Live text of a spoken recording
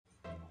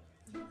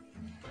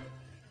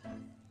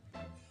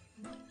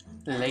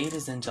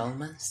Ladies and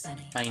gentlemen,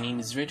 my name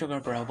is Rito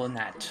Gabriel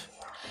Bonat,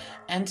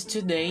 and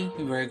today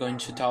we are going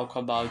to talk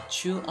about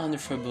two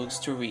wonderful books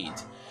to read.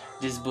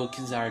 These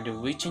books are The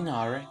Witching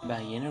Hour by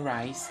Anne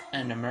Rice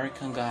and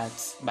American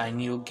Gods by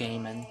Neil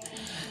Gaiman,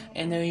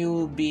 and I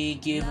will be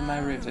giving my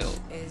review.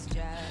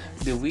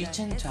 The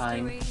Witching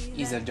Time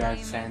is a dark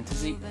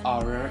fantasy,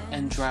 horror,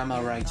 and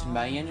drama written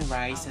by Anne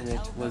Rice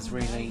that was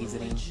released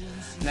in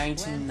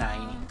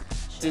 1990.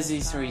 This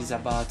history is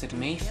about a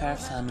Mayfair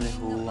family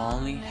who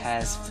only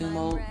has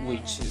female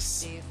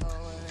witches.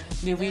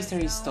 The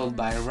history is told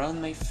by Ron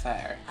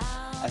Mayfair,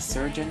 a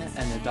surgeon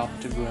and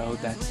adopted girl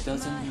that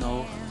doesn't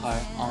know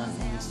her own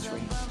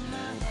history.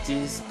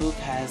 This book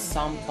has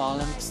some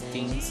polemic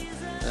themes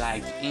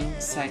like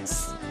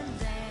insects,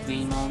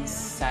 demons,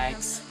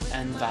 sex,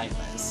 and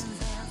violence.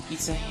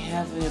 It's a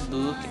heavy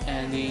book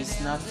and is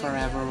not for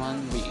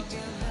everyone read.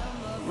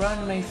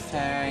 Ron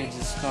Mayfair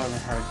discovers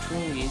her true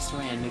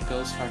history and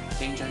goes for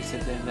dangerous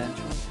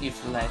adventure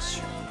with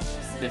Lester,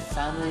 the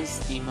family's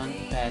demon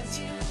pet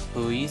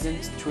who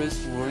isn't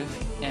trustworthy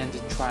and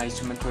tries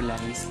to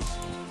materialize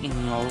in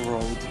your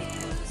road.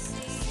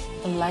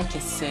 Like I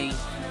say,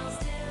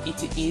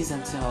 it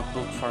isn't a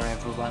book for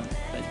everyone,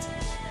 but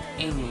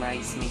Anne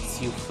Rice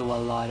makes you feel a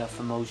lot of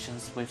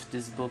emotions with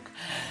this book,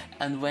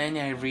 and when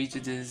I read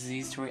this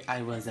history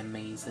I was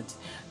amazed.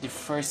 The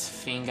first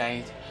thing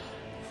I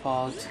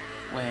thought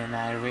when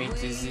I read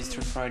this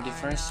history for the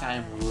first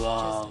time,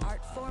 wow,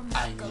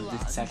 I need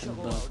the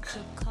second book.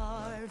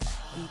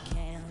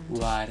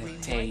 What a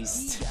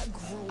taste,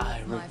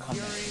 I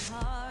recommend.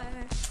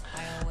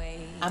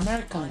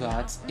 American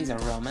Gods is a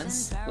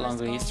romance, long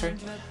history,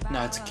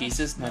 not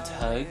kisses, not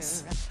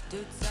hugs,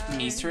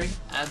 mystery,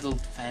 adult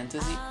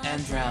fantasy,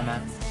 and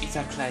drama. It's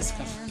a classic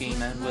of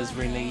Gaiman, was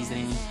released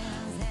in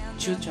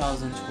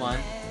 2001.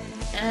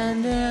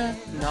 And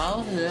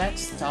now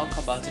let's talk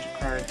about the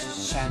character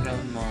Chandler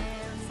Moon,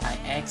 an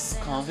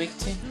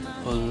ex-convict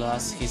who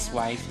lost his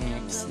wife in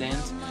an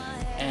accident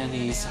and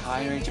is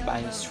hired by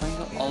a strange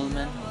old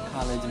man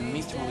called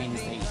Mr.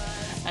 Wednesday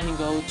and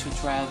go to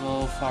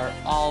travel for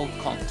all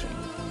country.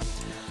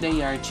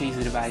 They are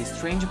chased by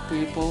strange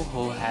people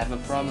who have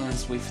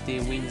problems with the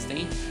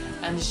Wednesday,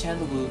 and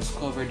Chandler will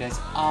discover that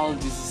all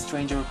these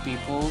stranger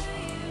people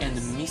and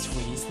Mr.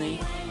 Wednesday,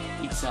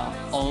 it's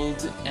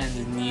old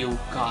and new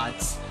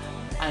gods.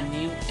 A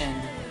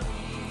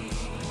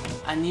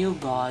new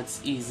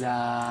gods is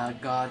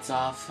gods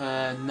of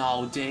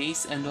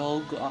nowadays, and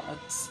old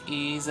gods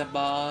is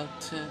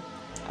about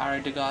are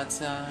the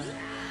gods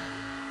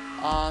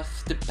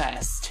of the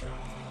past.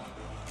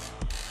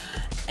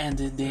 And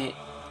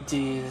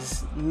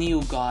these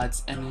new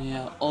gods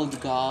and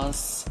old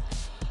gods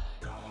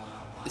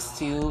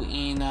still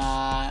in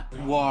a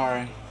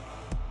war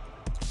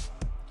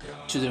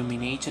to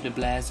dominate the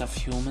blast of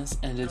humans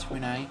and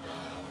determine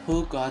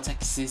who gods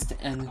exist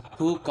and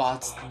who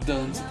gods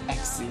don't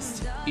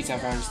exist. It's a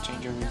very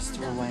strange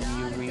history when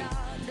you read,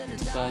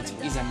 but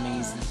it's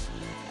amazing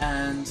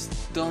and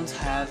don't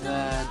have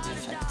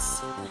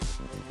defects.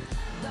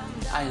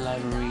 I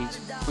love read.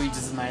 Read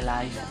is my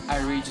life. I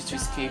read to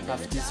escape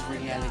of this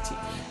reality,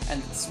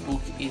 and this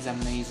book is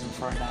amazing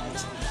for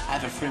that.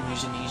 Have a free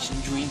imagination,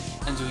 dream,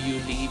 and you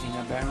live in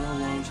a better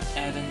world,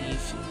 even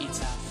if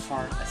it's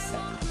for a